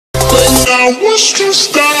wish to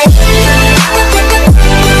stop.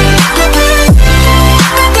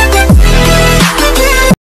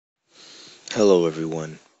 Hello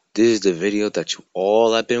everyone, this is the video that you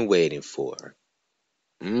all have been waiting for.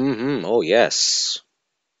 Oh yes.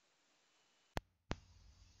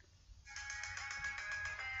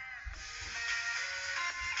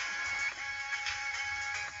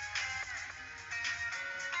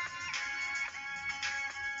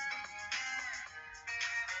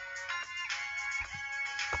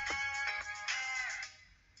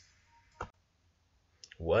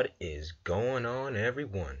 What is going on,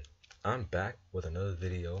 everyone? I'm back with another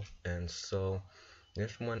video, and so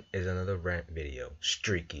this one is another rant video.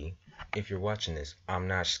 Streaky, if you're watching this, I'm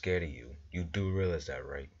not scared of you. You do realize that,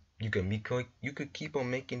 right? You could keep on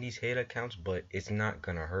making these hate accounts, but it's not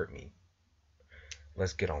gonna hurt me.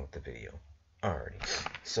 Let's get on with the video. Alrighty.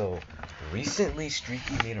 So recently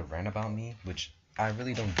Streaky made a rant about me, which I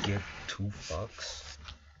really don't give two fucks.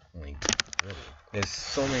 Like, really. There's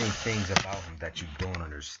so many things about him that you don't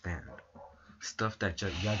understand. Stuff that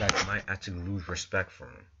y'all guys might actually lose respect for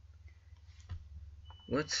him.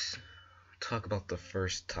 Let's talk about the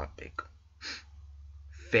first topic.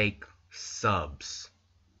 Fake subs.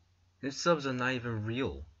 His subs are not even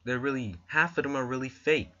real. They're really, half of them are really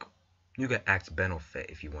fake. You can ask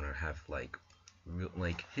Benofit if you want to have like real,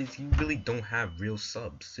 you really don't have real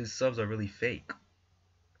subs. His subs are really fake.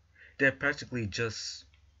 They're practically just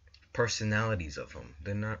personalities of him.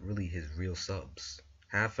 They're not really his real subs.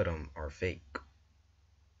 Half of them are fake.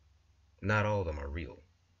 Not all of them are real.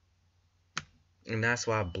 And that's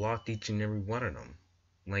why I blocked each and every one of them.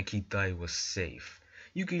 Like he thought it was safe.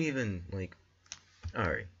 You can even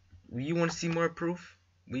alright. You want to see more proof?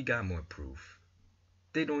 We got more proof.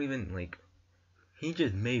 They don't even he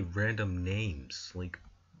just made random names.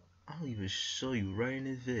 I'll even show you right in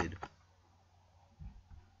his vid.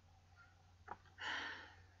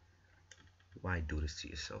 Why do this to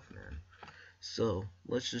yourself, man? So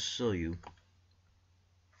let's just show you.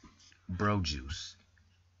 Bro Juice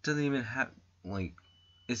doesn't even have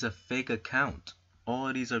it's a fake account. All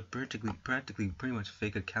of these are practically pretty much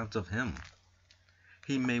fake accounts of him.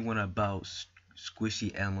 He made one about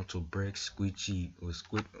squishy elemental bricks, squishy or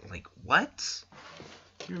squid. What?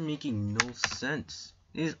 You're making no sense.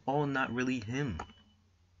 It is all not really him.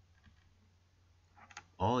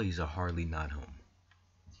 All these are hardly not him.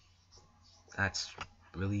 That's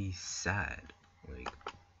really sad.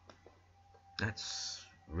 That's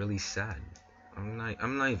really sad. I'm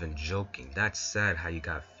not even joking. That's sad how you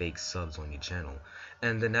got fake subs on your channel.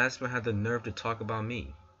 And then that's when I had the nerve to talk about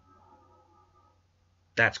me.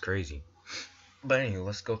 That's crazy. But anyway,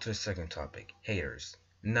 let's go to the second topic. Haters.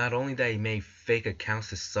 Not only that he made fake accounts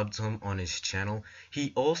to sub to him on his channel,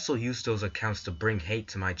 he also used those accounts to bring hate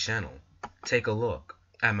to my channel. Take a look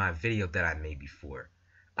at my video that I made before.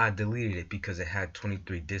 I deleted it because it had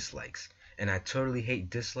 23 dislikes, and I totally hate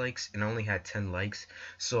dislikes and only had 10 likes,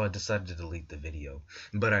 so I decided to delete the video.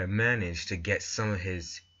 But I managed to get some of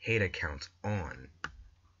his hate accounts on.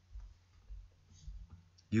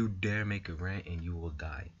 You dare make a rant and you will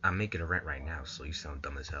die. I'm making a rant right now, so you sound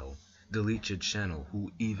dumb as hell. Delete your channel.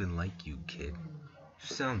 Who even like you, kid?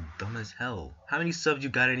 You sound dumb as hell. How many subs you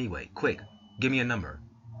got anyway? Quick, give me a number.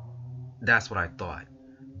 That's what I thought.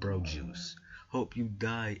 Bro Juice. Hope you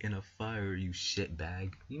die in a fire, you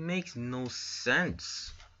shitbag. It makes no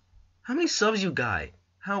sense. How many subs you got?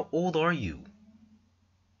 How old are you?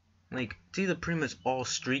 It's either pretty much all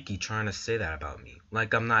Streaky trying to say that about me.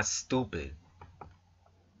 I'm not stupid.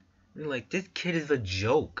 This kid is a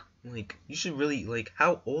joke. You should really,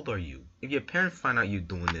 how old are you? If your parents find out you're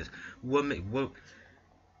doing this, what do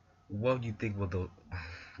you think what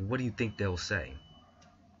do you think they'll say?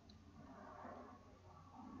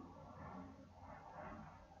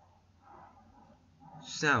 You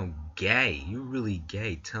sound gay. You're really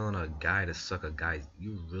gay. Telling a guy to suck a guy,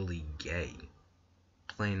 you're really gay.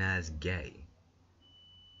 Plain ass gay.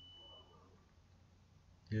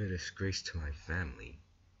 You're a disgrace to my family.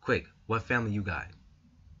 Quick, what family you got?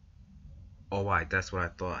 Oh, why? That's what I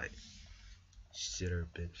thought. Shitter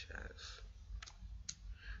bitch ass.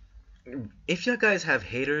 If y'all guys have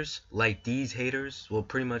haters like these haters, well,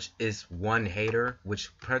 pretty much is one hater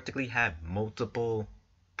which practically have multiple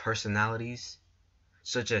personalities,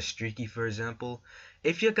 such as Streaky, for example.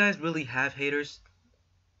 If you guys really have haters,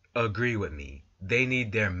 agree with me. They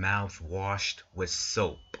need their mouth washed with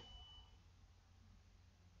soap.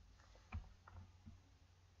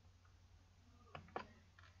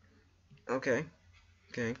 Okay,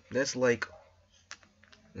 that's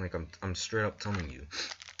I'm straight up telling you.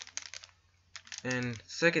 And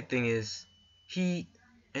second thing is, he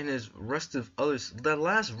and his rest of others, the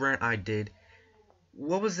last rant I did,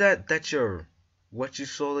 What was what you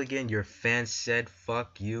saw again? Your fans said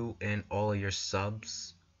fuck you and all of your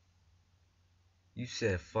subs? You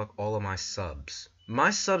said fuck all of my subs.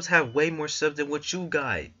 My subs have way more subs than what you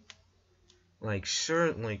got. Like,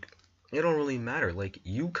 sure, like, it don't really matter. Like,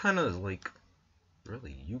 you kind of, like,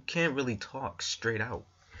 really, you can't really talk straight out.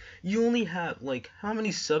 You only have, like, how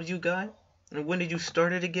many subs you got? And when did you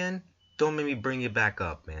start it again? Don't make me bring it back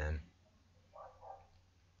up, man.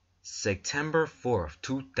 September 4th,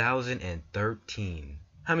 2013.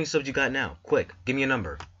 How many subs you got now? Quick, give me a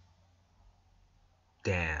number.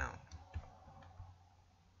 Damn.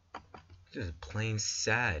 This is plain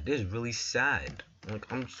sad. This is really sad. Like,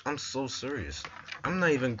 I'm so serious. I'm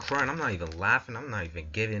not even crying. I'm not even laughing. I'm not even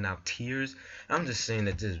giving out tears. I'm just saying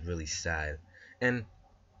that this is really sad. And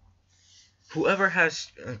whoever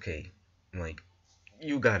has, okay, like,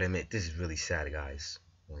 you gotta admit, this is really sad, guys.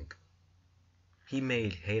 Like, he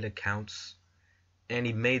made hate accounts, and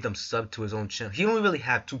he made them sub to his own channel. He only really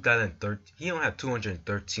had 2013. He don't have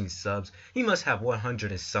 213 subs. He must have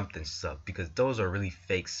 100 and something subs, because those are really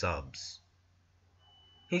fake subs.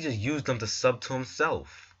 He just used them to sub to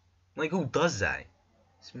himself. Like, who does that?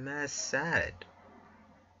 It's mad sad.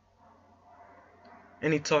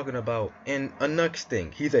 And he talking about, and a next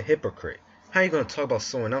thing, he's a hypocrite. How you gonna talk about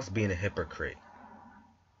someone else being a hypocrite?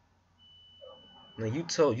 Like,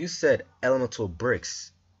 you said Elemental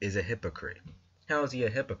Bricks is a hypocrite. How is he a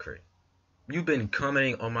hypocrite? You've been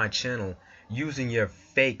commenting on my channel using your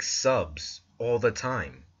fake subs all the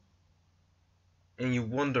time. And you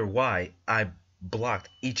wonder why I blocked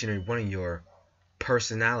each and every one of your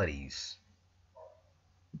personalities.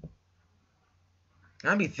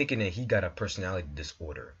 I be thinking that he got a personality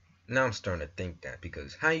disorder. Now I'm starting to think that,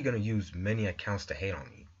 because how are you gonna use many accounts to hate on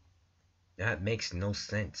me? That makes no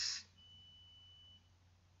sense.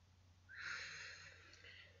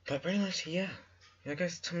 But pretty much, yeah. You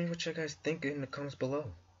guys tell me what you guys think in the comments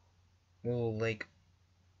below. Well, like,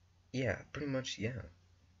 yeah, pretty much, yeah.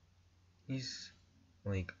 He's,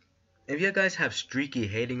 like, if you guys have Streaky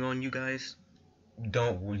hating on you guys,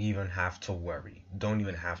 don't even have to worry. Don't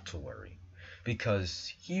even have to worry.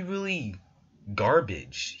 Because he really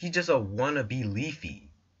garbage. He's just a wannabe Leafy.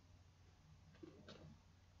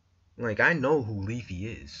 Like, I know who Leafy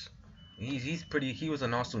is. He was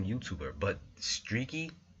an awesome YouTuber, but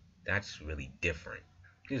Streaky, that's really different.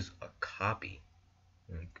 He's a copy.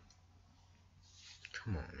 Like,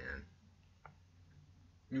 come on, man.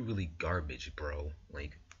 You're really garbage, bro.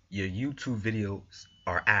 Like, your YouTube videos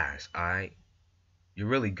are ass, alright? You're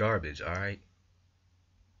really garbage, alright?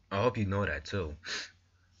 I hope you know that, too.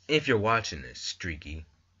 If you're watching this, Streaky,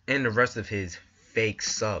 and the rest of his fake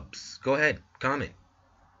subs, go ahead, comment.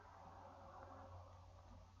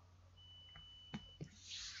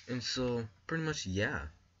 And so, pretty much, yeah.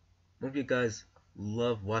 Hope you guys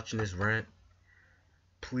love watching this rant.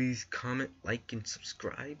 Please comment, like, and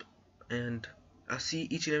subscribe. And I'll see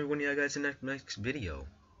each and every one of you guys in the next video.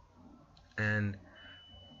 And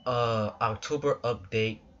October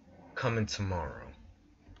update coming tomorrow.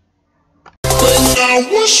 But I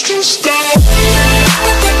was to stop.